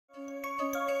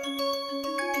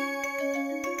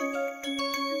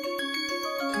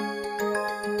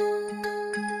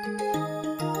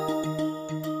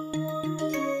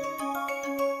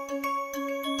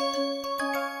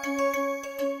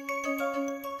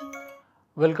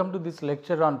Welcome to this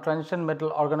lecture on transition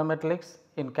metal organometallics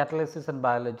in catalysis and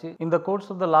biology. In the course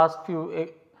of the last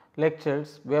few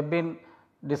lectures, we have been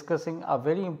discussing a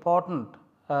very important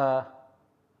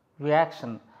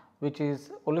reaction, which is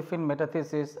olefin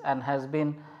metathesis, and has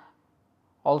been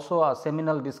also a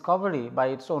seminal discovery by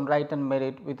its own right and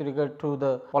merit with regard to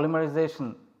the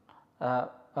polymerization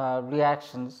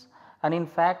reactions. And in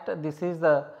fact, this is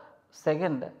the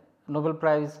second Nobel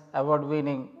Prize award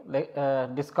winning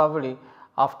discovery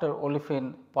after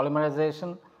olefin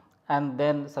polymerization, and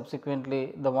then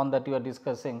subsequently the one that you are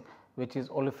discussing, which is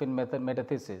olefin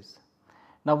metathesis.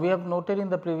 Now, we have noted in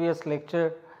the previous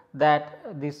lecture that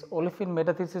this olefin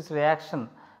metathesis reaction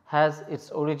has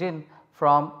its origin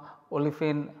from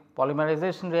olefin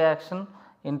polymerization reaction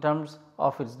in terms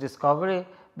of its discovery,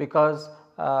 because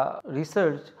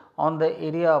research on the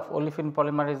area of olefin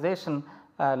polymerization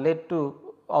led to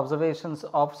observations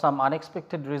of some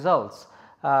unexpected results,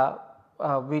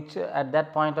 which at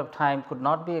that point of time could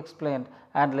not be explained,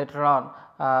 and later on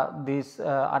this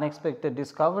unexpected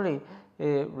discovery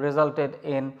resulted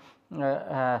in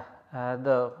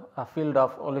the field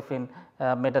of olefin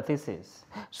metathesis.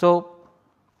 So,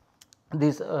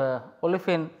 this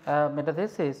olefin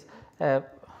metathesis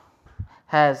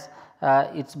has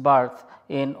its birth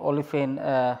in olefin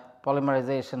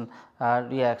polymerization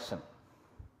reaction.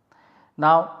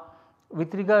 Now,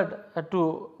 with regard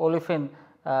to olefin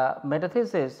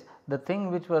metathesis, the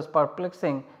thing which was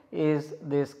perplexing is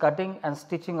this cutting and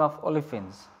stitching of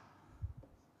olefins.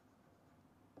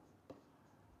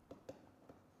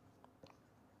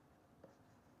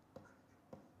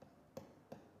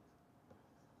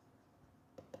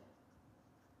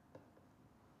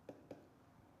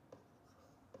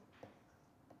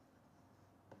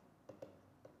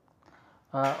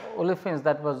 Olefins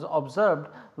that was observed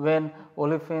when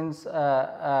olefins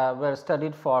were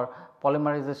studied for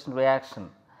polymerization reaction.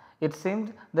 It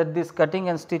seemed that this cutting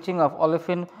and stitching of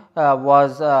olefin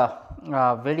was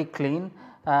very clean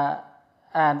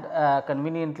and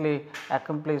conveniently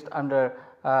accomplished under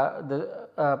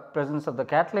the presence of the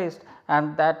catalyst,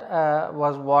 and that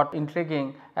was what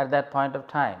intriguing at that point of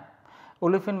time.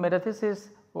 Olefin metathesis,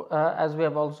 as we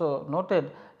have also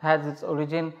noted, has its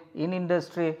origin in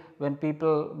industry when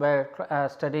people were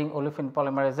studying olefin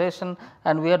polymerization,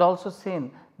 and we had also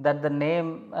seen that the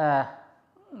name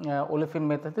olefin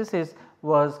metathesis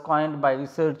was coined by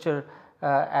researcher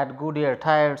at Goodyear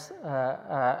Tires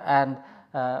and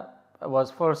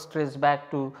was first traced back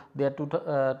to their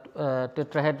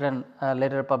tetrahedron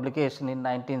later publication in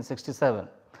 1967.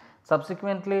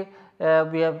 Subsequently,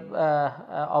 we have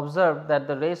observed that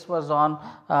the race was on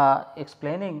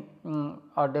explaining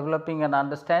or developing an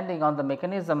understanding on the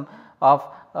mechanism of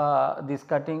these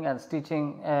cutting and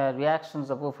stitching reactions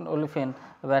of olefin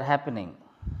were happening.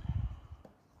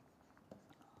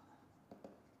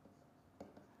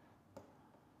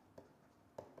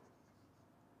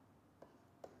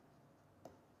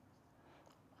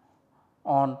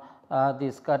 On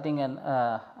this cutting and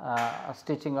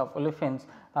stitching of olefins,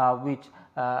 which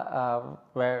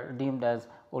were deemed as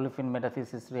olefin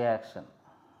metathesis reaction.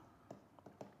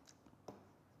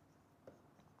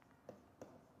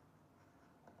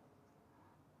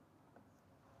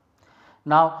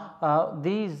 Now,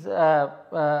 these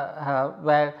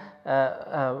were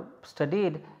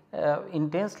studied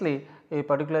intensely,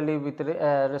 particularly with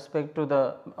respect to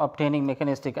the obtaining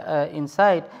mechanistic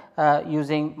insight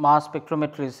using mass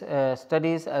spectrometry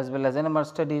studies as well as NMR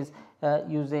studies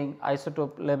using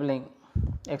isotope labeling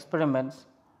experiments.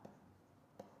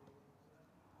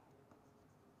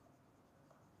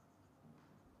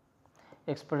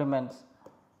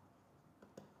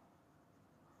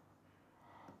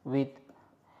 With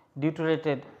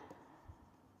deuterated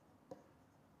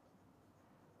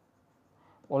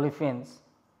olefins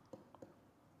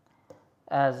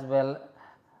as well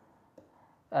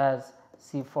as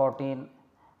C14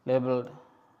 labeled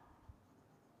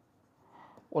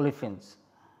olefins.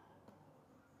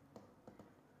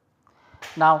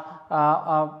 Now,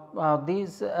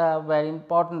 these were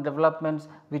important developments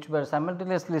which were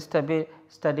simultaneously studied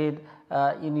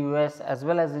in US as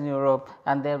well as in Europe,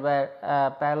 and there were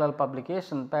parallel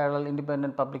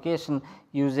independent publication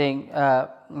using the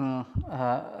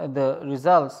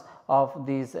results of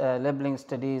these labeling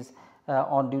studies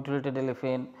on deuterated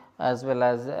olefin as well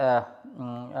as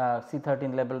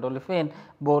C13 labeled olefin,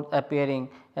 both appearing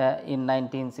in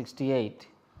 1968.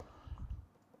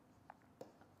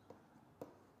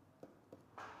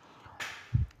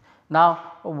 Now,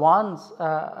 once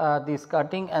this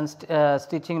cutting and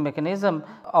stitching mechanism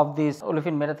of this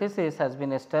olefin metathesis has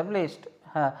been established,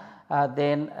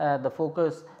 then the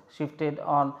focus shifted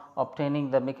on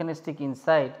obtaining the mechanistic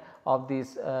insight of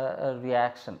this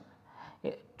reaction.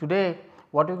 Today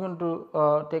what we are going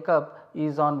to take up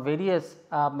is on various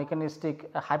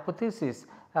mechanistic hypotheses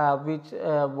which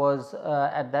was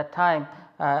at that time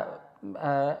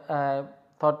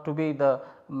thought to be the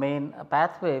main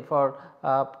pathway for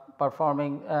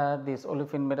performing this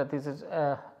olefin metathesis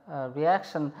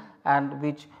reaction, and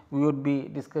which we would be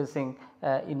discussing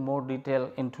in more detail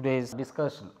in today's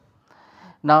discussion.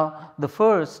 Now, the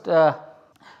first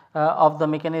of the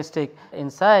mechanistic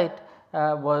insight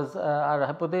was our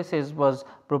hypothesis was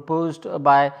proposed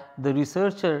by the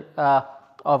researcher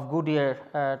of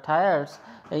Goodyear tires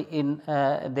in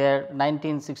their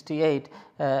 1968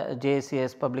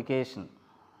 JACS publication.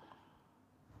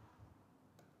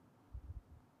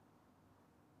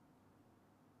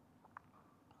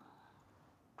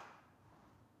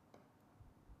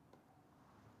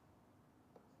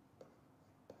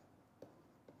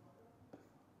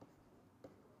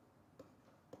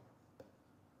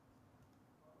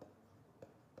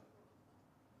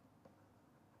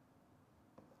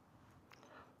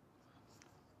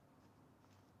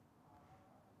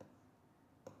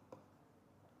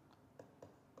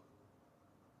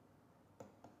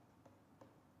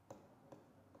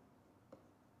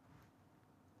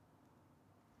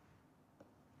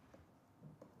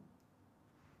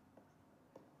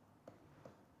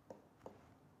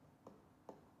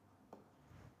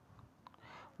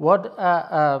 What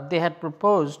they had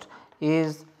proposed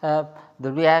is the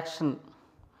reaction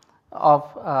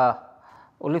of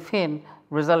olefin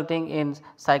resulting in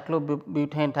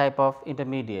cyclobutane type of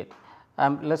intermediate. I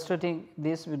am illustrating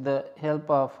this with the help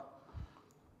of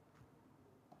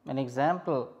an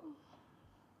example.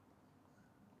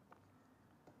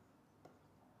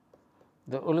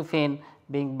 The olefin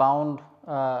being bound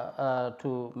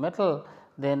to metal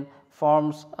then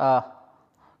forms a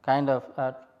kind of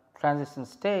a transition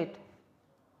state,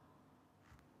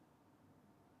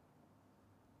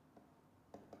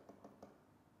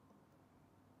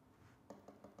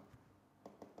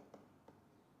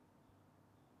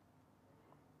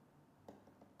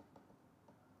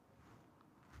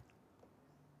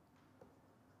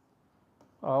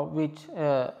 which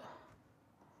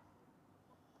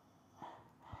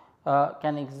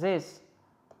can exist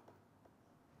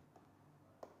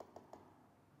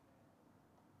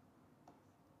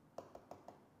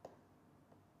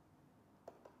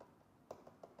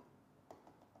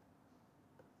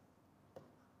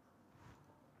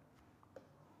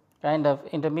kind of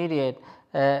intermediate.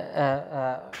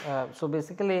 So,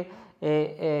 basically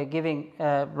giving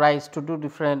rise to two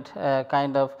different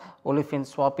kind of olefin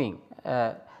swapping.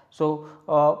 So,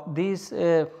 this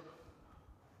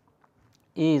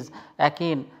is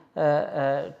akin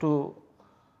to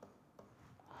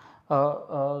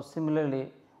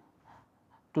similarly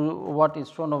to what is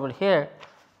shown over here.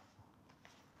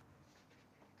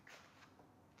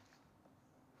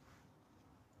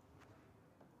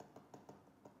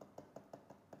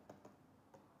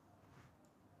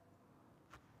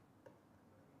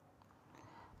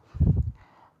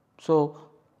 So,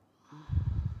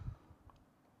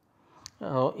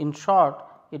 in short,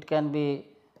 it can be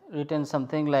written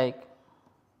something like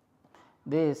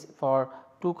this: for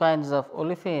two kinds of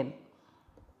olefin,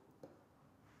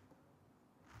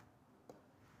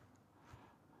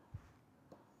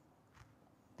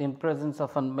 in presence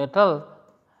of a metal,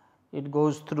 it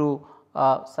goes through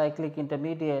a cyclic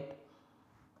intermediate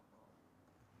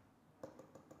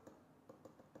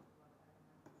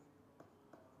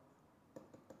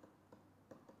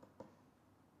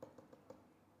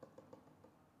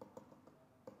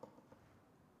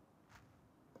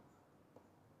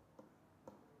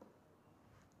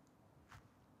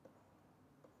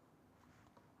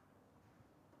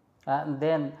and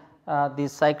then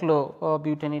this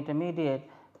cyclobutane intermediate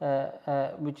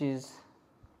which is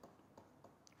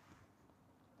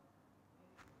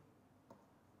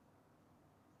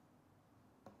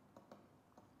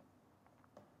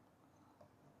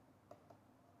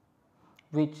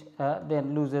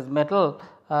then loses metal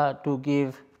to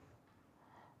give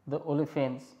the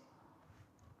olefins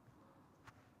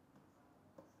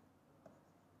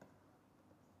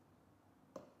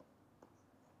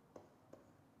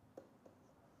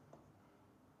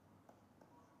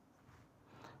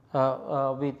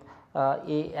with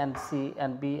A and C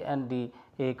and B and D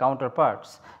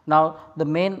counterparts. Now, the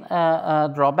main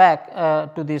drawback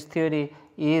to this theory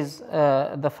is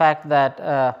the fact that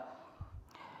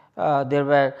there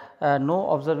were no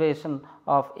observation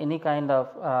of any kind of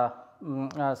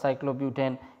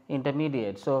cyclobutane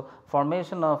intermediate. So,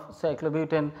 formation of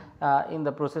cyclobutane in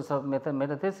the process of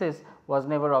metathesis was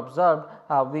never observed,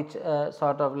 which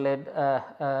sort of led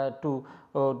to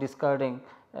discarding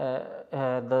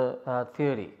the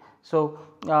theory. So,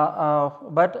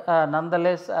 but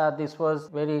nonetheless, this was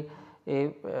very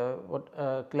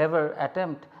clever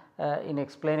attempt in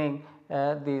explaining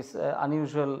this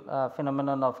unusual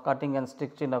phenomenon of cutting and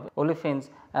stitching of olefins,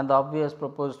 and the obvious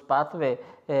proposed pathway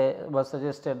was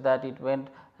suggested that it went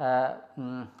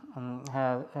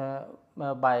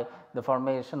by the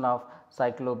formation of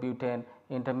cyclobutane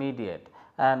intermediate,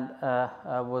 and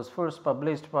was first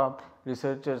published from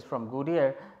researchers from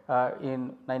Goodyear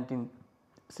in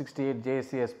 1968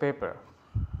 JCS paper.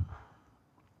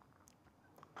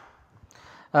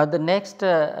 The next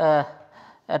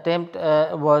attempt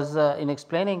was in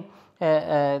explaining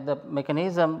the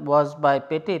mechanism was by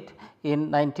Petit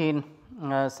in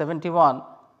 1971.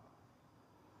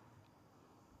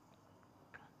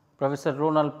 Professor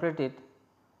Ronald Petit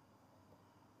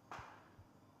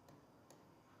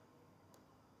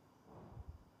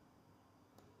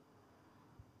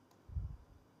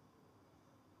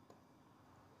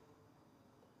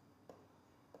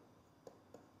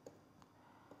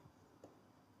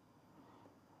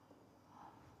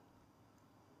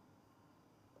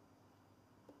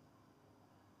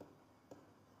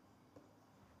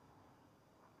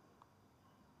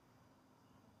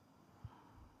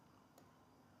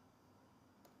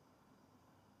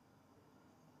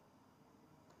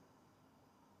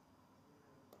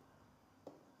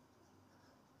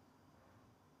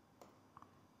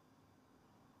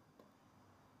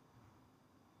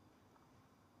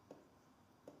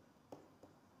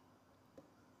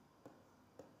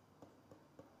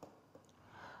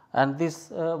and this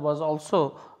was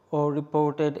also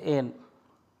reported in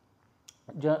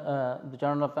the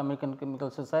Journal of American Chemical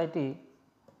Society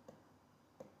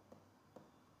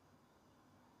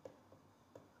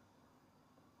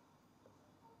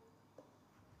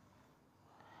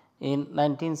in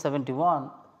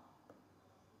 1971.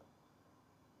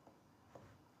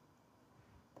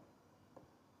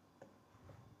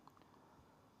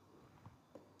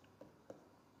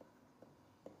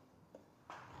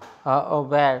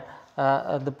 Where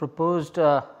the proposed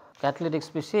catalytic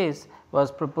species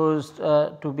was proposed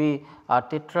to be a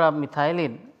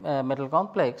tetramethylene metal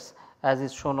complex, as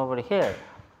is shown over here.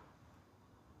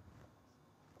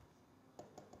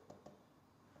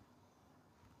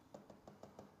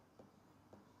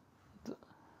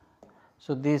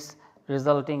 So, this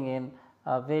resulting in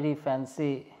a very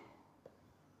fancy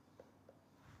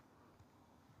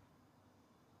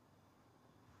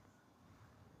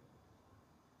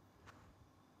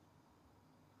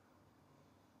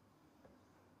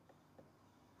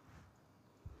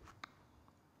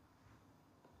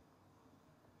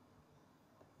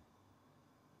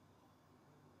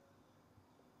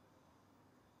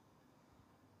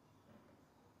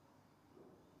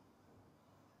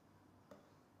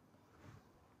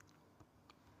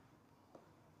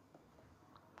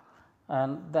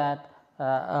and that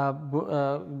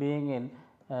being in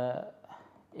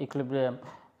equilibrium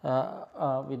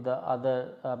with the other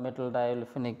metal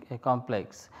diolefinic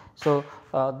complex. So,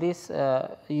 this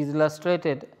is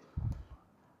illustrated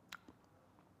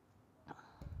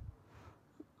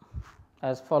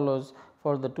as follows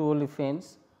for the two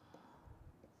olefins.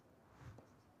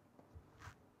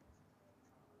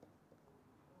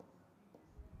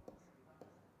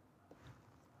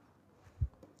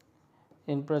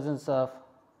 In presence of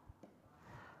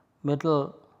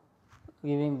metal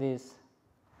giving this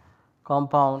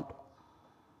compound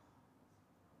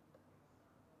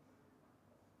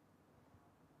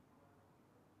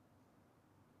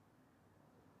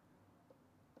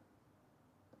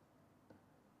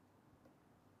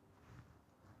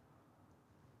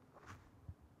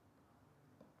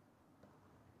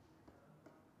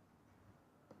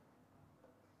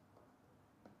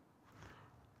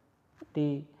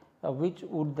which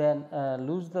would then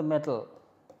lose the metal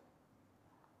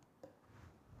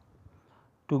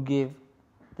to give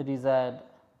the desired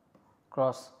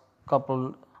cross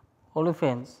coupled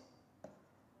olefins,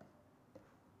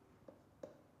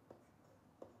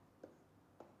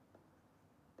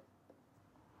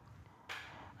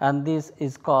 and this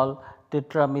is called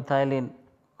tetramethylene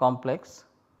complex.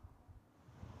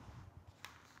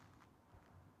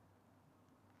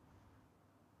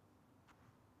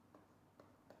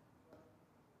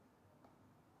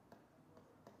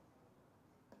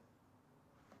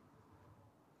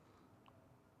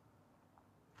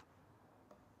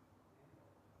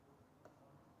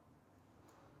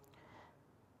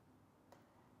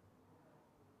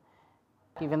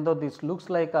 Even though this looks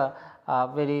like a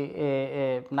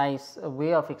very nice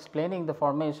way of explaining the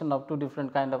formation of two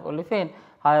different kind of olefin,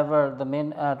 However, the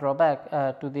main drawback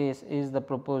to this is the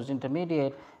proposed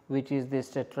intermediate, which is this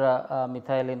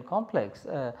tetramethylene complex,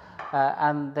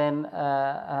 and then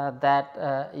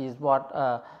that is what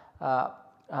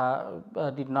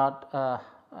did not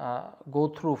go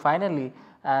through finally,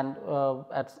 and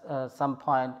at some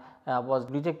point was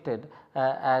rejected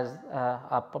as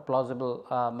a plausible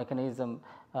mechanism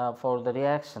for the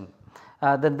reaction.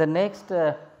 Then the next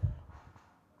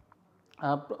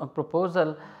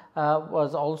proposal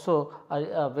was also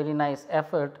a very nice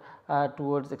effort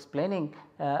towards explaining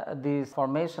the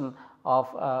formation of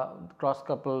cross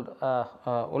coupled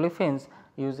olefins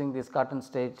using this Cartan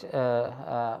stage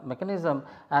mechanism,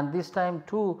 and this time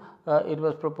too it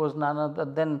was proposed none other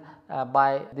than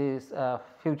by this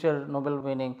future Nobel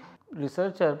winning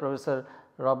researcher Professor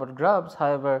Robert Grubbs.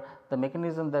 However, the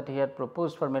mechanism that he had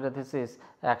proposed for metathesis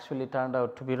actually turned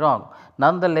out to be wrong.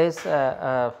 Nonetheless,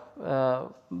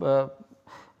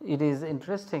 it is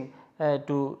interesting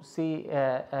to see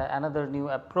another new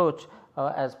approach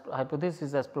as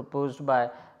hypothesis as proposed by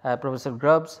Professor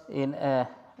Grubbs in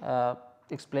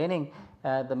explaining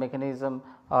the mechanism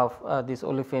of this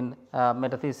olefin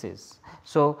metathesis.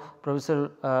 So, Professor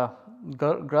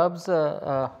Grubbs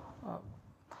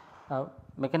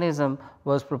mechanism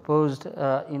was proposed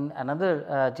in another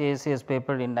JACS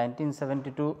paper in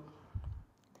 1972.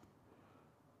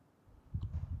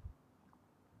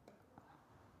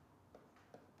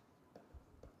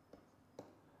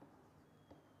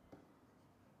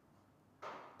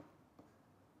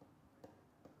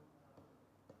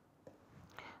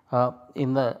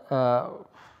 In the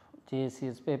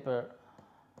JACS paper,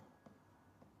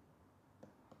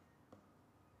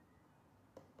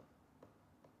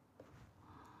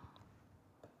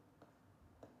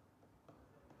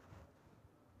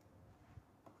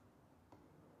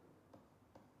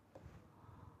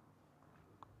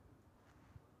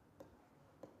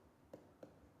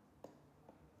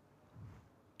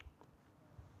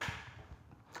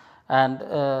 and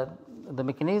the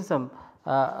mechanism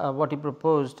what he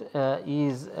proposed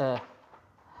is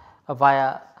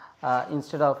via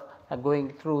instead of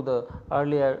going through the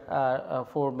earlier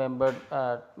 4 membered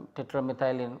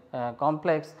tetramethylene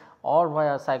complex or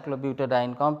via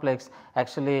cyclobutadiene complex.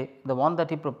 Actually, the one that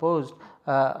he proposed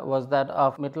was that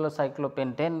of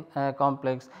metallocyclopentane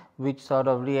complex, which sort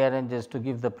of rearranges to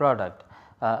give the product.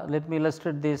 Let me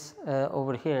illustrate this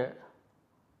over here.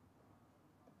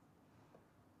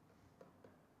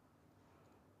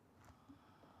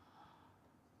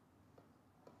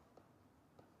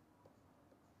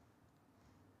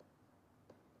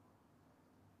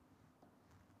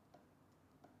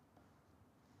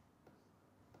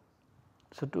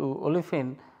 So, to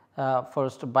olefin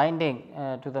first binding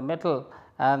to the metal,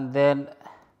 and then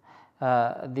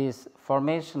this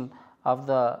formation of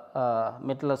the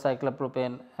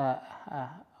metallocyclopropane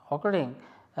occurring,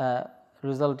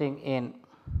 resulting in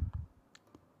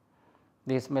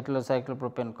this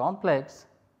metallocyclopropane complex.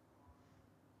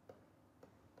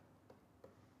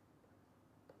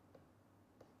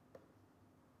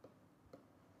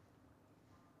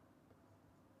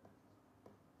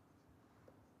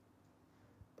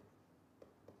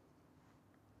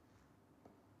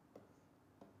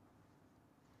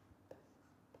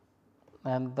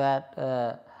 And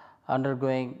that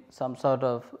undergoing some sort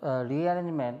of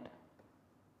rearrangement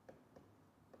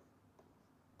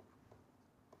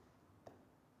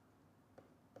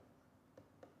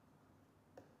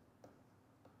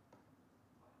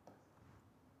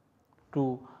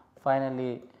to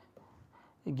finally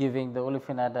giving the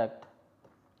olefin adduct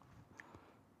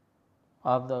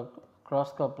of the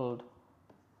cross coupled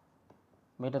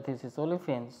metathesis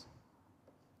olefins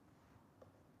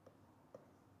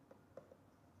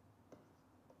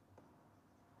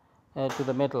to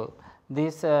the metal.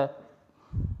 This I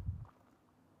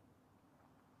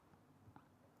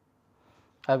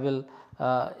will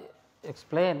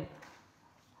explain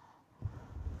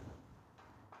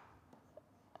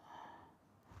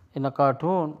in a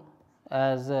cartoon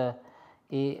as A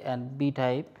and B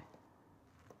type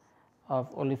of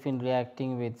olefin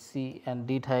reacting with C and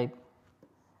D type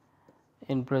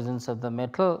in presence of the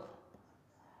metal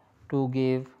to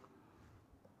give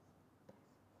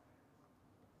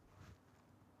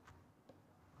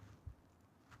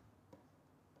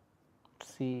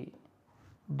C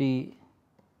D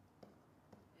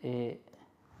A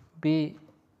B,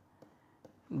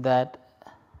 that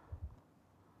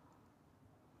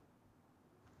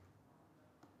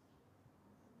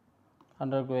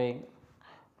undergoing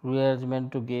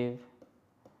rearrangement to give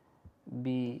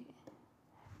B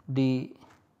D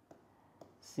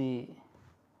C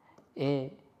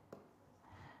A,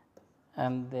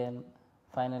 and then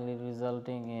finally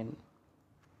resulting in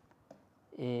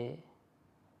A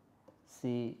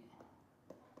C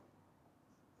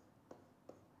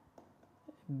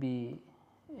B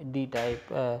D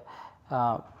type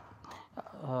of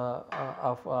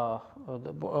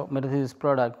the metathesis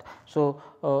product. So,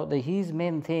 his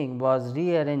main thing was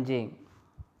rearranging,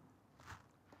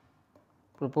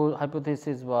 proposed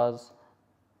hypothesis was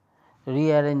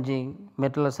rearranging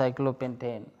metal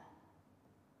cyclopentane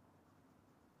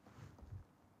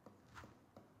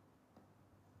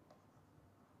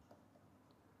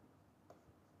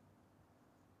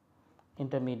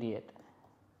intermediate.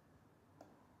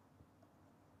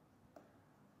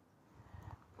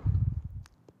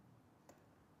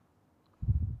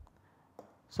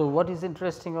 So, what is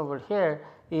interesting over here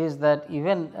is that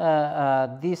even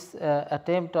this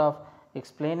attempt of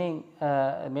explaining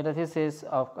metathesis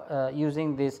of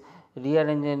using this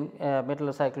rearranging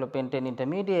metallocyclopentane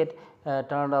intermediate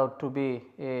turned out to be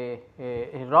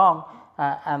wrong,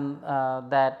 and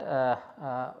that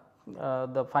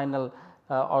the final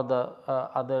or the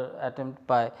other attempt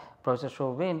by Professor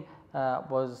Chauvin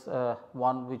was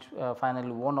one which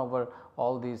finally won over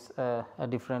all these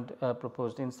different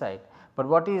proposed insight. But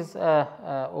what is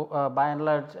by and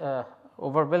large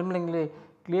overwhelmingly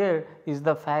clear is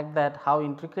the fact that how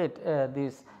intricate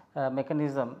this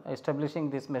mechanism, establishing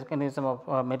this mechanism of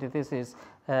metathesis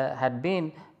had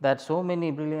been, that so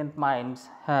many brilliant minds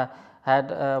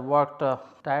had worked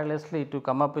tirelessly to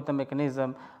come up with a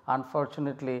mechanism.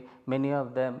 Unfortunately, many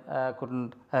of them could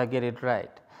not get it right.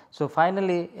 So,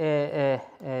 finally, the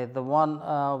one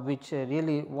which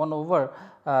really won over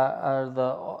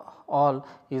the all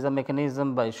is a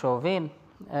mechanism by Chauvin,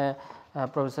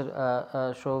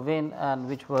 Professor Chauvin, and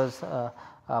which was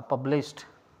published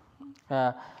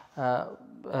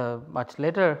much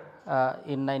later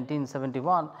in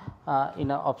 1971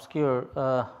 in an obscure,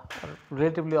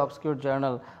 relatively obscure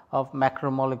journal of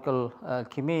macromolecule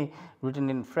chemie, written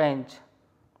in French.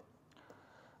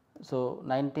 So,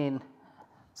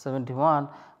 1971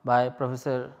 by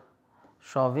Professor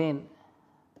Chauvin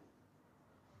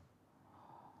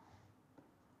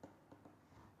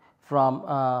from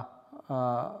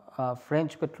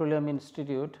French Petroleum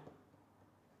Institute,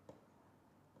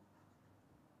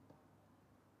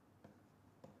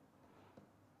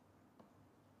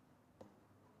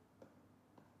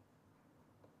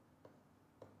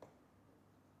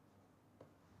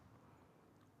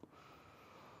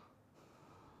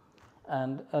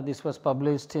 and this was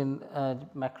published in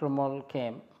Macromol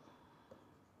Chem.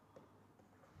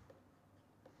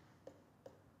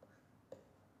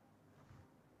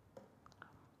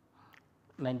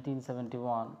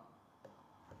 (1971),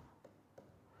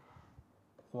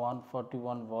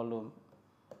 141 volume,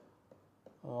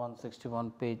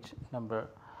 161 page number,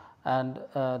 and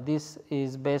this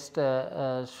is best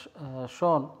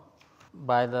shown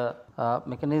by the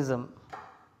mechanism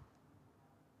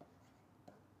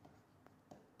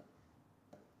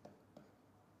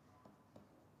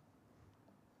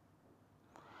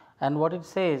and what it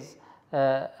says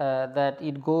that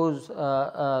it goes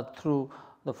through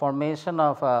the formation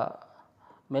of a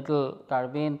metal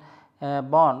carbene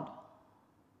bond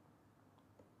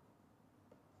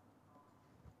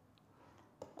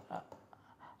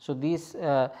so this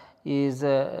is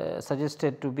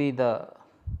suggested to be the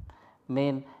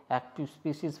main active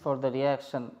species for the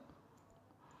reaction.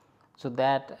 So,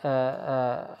 that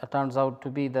turns out to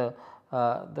be the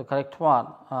correct one.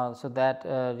 So, that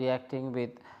reacting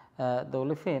with the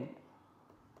olefin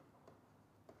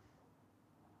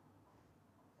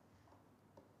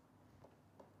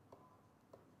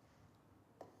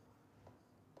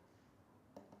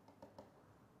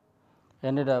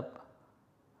ended up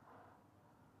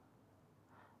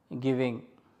giving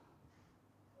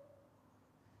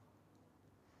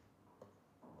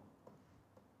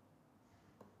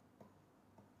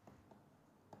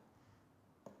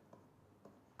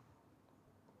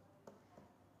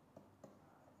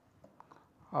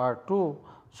R2.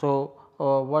 So,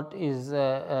 what is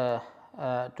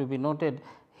to be noted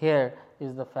here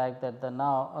is the fact that the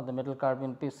now the metal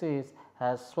carbene species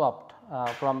has swapped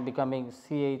from becoming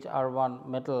CHR1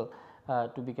 metal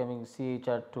to becoming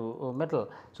CHR2 metal.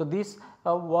 So, this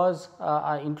was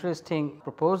an interesting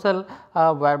proposal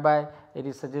whereby it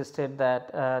is suggested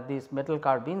that this metal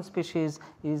carbene species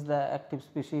is the active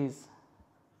species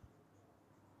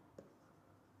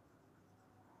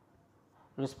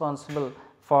responsible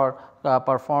for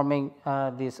performing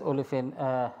this olefin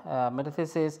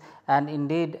metathesis, and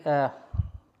indeed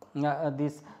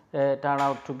this turned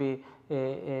out to be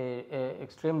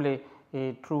extremely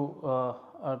true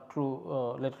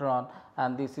later on,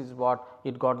 and this is what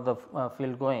it got the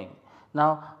field going.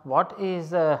 Now, what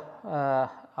is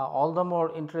all the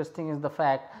more interesting is the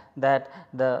fact that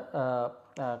the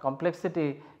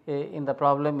complexity in the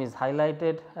problem is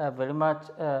highlighted very much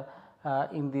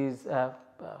in these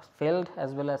failed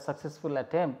as well as successful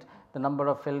attempt, the number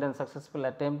of failed and successful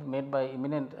attempt made by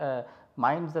eminent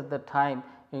minds at the time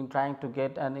in trying to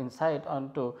get an insight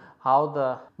onto how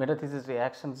the metathesis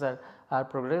reactions are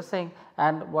progressing.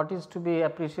 And what is to be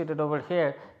appreciated over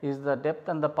here is the depth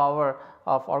and the power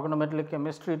of organometallic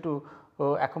chemistry to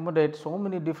accommodate so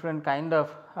many different kind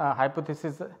of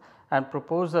hypotheses and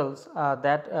proposals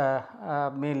that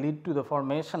may lead to the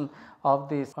formation of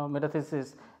these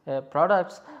metathesis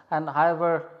products. And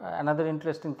however, another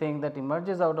interesting thing that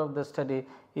emerges out of the study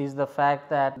is the fact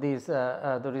that these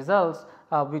the results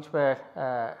which were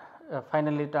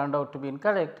finally turned out to be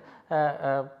incorrect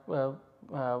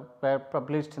were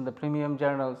published in the premium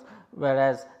journals,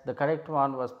 whereas the correct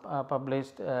one was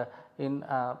published in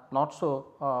not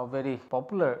so very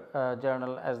popular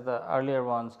journal as the earlier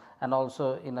ones, and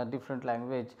also in a different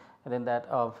language than that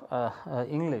of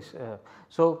English.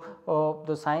 So,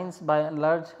 the science by and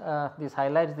large this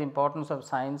highlights the importance of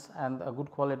science and a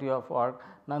good quality of work.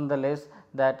 Nonetheless,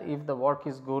 that if the work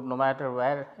is good, no matter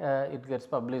where it gets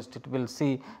published, it will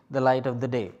see the light of the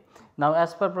day. Now,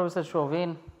 as per Professor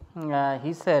Chauvin,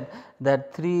 he said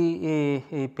that three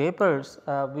papers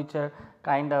which are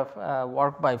kind of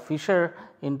work by Fischer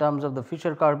in terms of the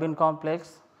Fischer carbene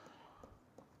complex,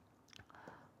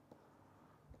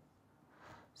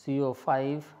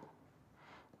 CO5,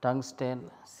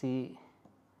 tungsten,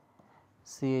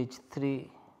 CH3,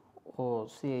 O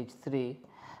CH3,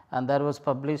 and that was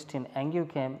published in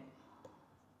Anguchem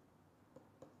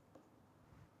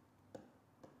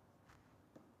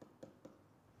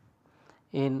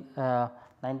in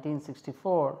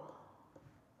 1964.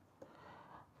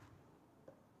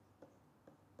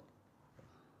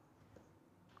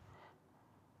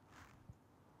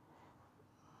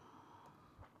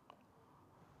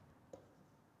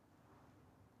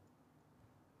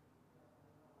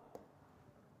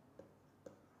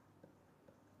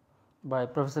 By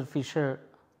Professor Fischer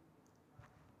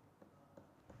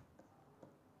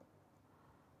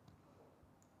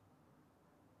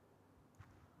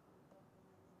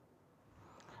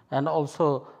and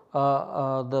also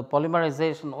the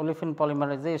polymerization, olefin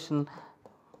polymerization,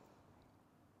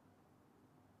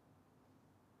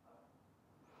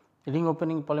 ring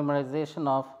opening polymerization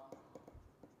of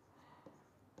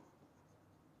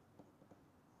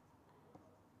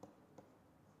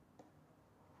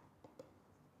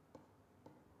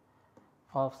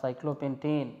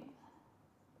cyclopentane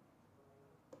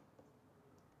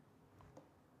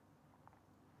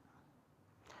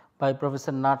by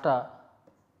Professor Nata.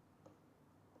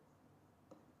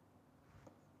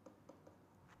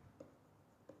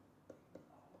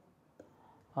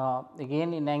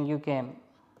 Again in Anguchem,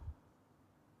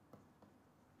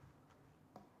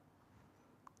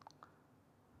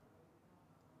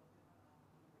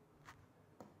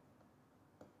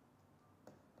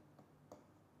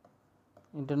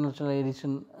 International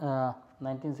Edition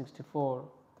 1964,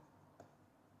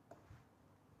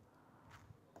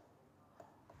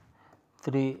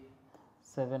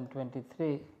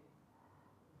 3/7/23,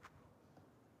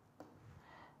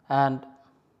 and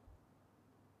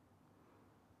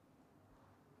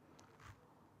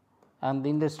the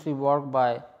industry work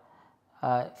by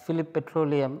Philip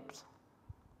Petroleum's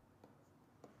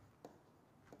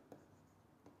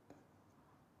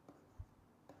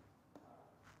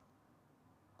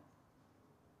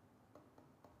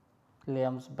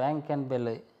Bank and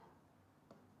Belay.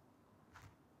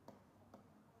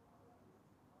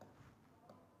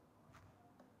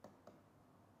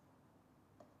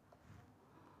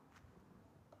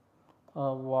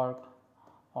 Work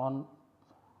on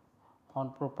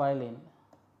propylene.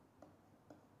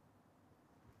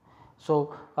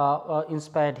 So,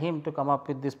 inspired him to come up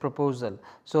with this proposal.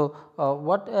 So,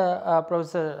 what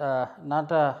Professor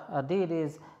Nata did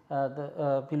is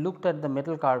we looked at the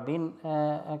metal carbene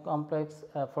complex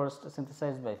first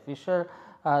synthesized by Fischer,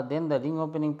 then the ring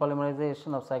opening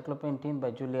polymerization of cyclopentane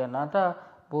by Julia Nata,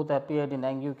 both appeared in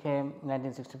Anguchem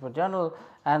 1964 journal,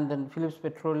 and then Phillips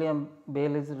Petroleum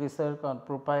Bailey's research on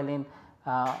propylene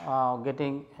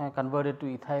getting converted to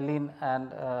ethylene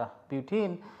and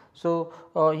butene. So,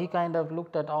 he kind of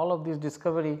looked at all of this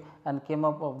discovery and came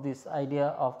up with this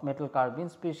idea of metal carbene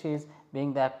species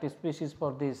being the active species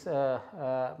for this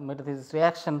metathesis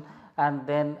reaction, and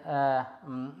then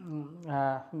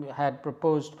had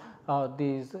proposed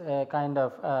these kind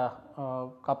of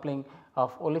coupling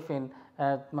of olefin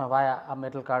via a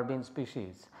metal carbene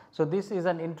species. So, this is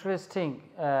an interesting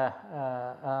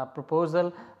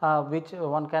proposal which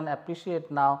one can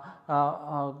appreciate now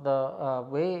the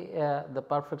way the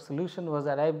perfect solution was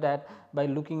arrived at by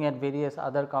looking at various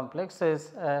other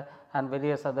complexes and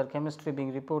various other chemistry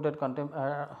being reported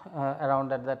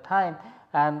around at that time,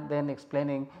 and then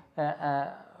explaining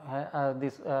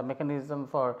this mechanism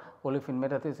for olefin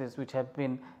metathesis, which have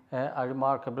been a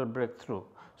remarkable breakthrough.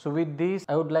 So, with this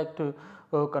I would like to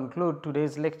conclude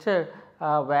today's lecture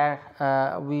where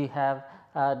we have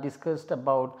discussed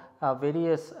about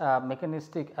various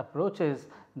mechanistic approaches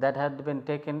that had been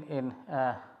taken in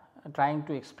trying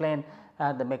to explain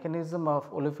the mechanism of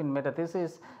olefin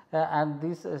metathesis, and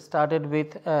this started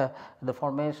with the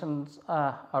formations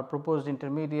or proposed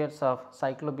intermediates of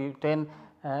cyclobutane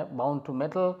bound to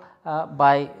metal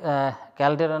by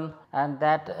Calderon, and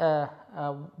that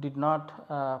did not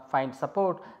find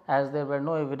support as there were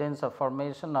no evidence of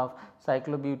formation of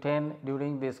cyclobutane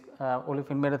during this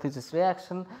olefin metathesis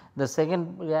reaction. The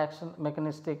second reaction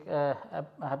mechanistic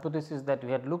hypothesis that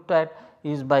we had looked at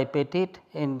is by Petit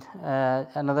in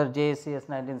another JACS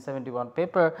 1971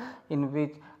 paper, in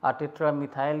which a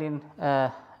tetramethylene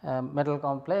metal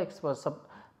complex was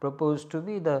proposed to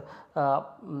be the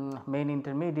main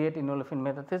intermediate in olefin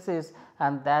metathesis,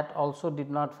 and that also did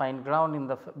not find ground in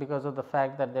the because of the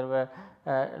fact that there were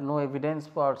no evidence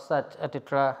for such a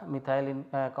tetramethylene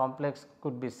complex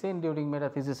could be seen during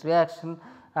metathesis reaction.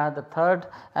 The third,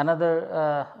 another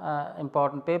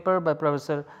important paper by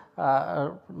Professor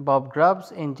Bob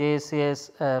Grubbs in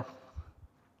JACS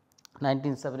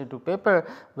 1972 paper,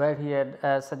 where he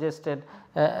had suggested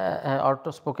or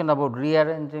spoken about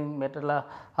rearranging metal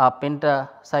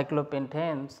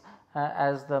pentacyclopentanes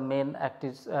as the main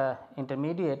active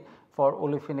intermediate for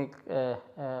olefinic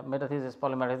metathesis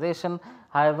polymerization.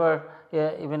 However,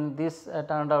 even this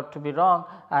turned out to be wrong,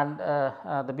 and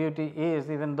the beauty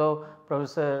is, even though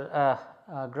Professor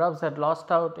Grubbs had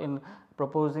lost out in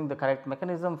proposing the correct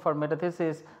mechanism for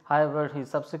metathesis, however, his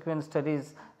subsequent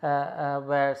studies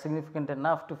were significant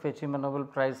enough to fetch him a Nobel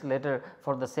Prize later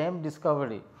for the same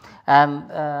discovery.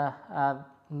 And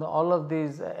all of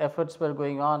these efforts were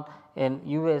going on in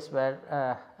US, where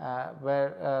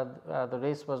the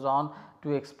race was on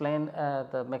to explain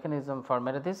the mechanism for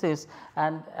metathesis,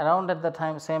 and around at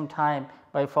the same time,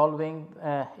 by following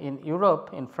in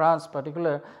Europe, in France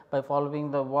particular, by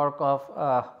following the work of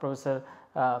Professor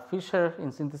Fischer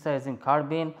in synthesizing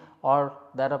carbene, or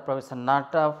that of Professor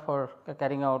Narta for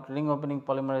carrying out ring opening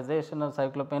polymerization of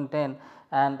cyclopentane,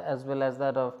 and as well as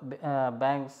that of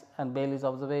Banks and Bailey's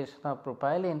observation of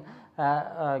propylene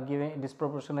giving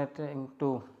disproportionating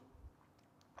to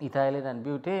ethylene and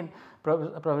butane.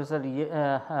 Professor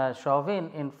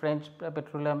Chauvin in French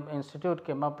Petroleum Institute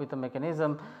came up with a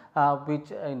mechanism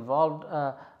which involved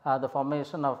the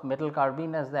formation of metal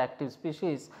carbene as the active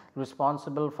species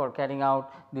responsible for carrying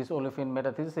out this olefin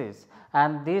metathesis,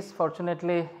 and this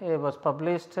fortunately was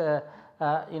published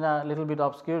in a little bit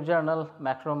obscure journal,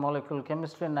 Macromolecular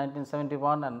Chemistry in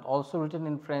 1971, and also written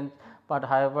in French, but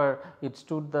however it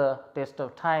stood the test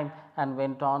of time and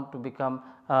went on to become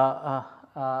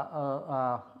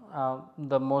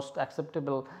the most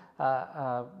acceptable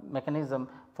mechanism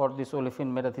for this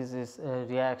olefin metathesis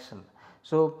reaction.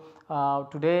 So,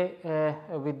 today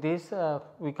with this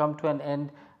we come to an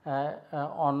end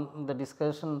on the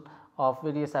discussion of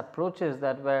various approaches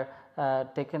that were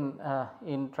taken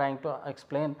in trying to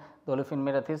explain the olefin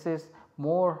metathesis,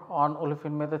 more on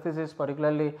olefin metathesis,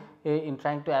 particularly in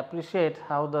trying to appreciate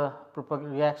how the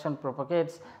reaction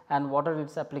propagates and what are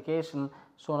its application,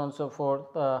 so on and so forth,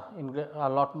 in a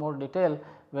lot more detail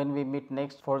when we meet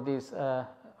next for this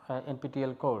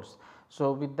NPTEL course.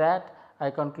 So, with that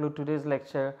I conclude today's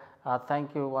lecture.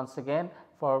 Thank you once again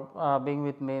for being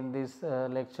with me in this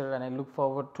lecture, and I look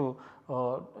forward to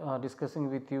discussing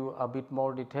with you a bit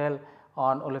more detail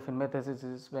on olefin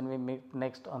metathesis when we meet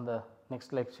next on the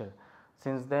next lecture.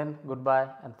 Since then, goodbye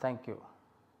and thank you.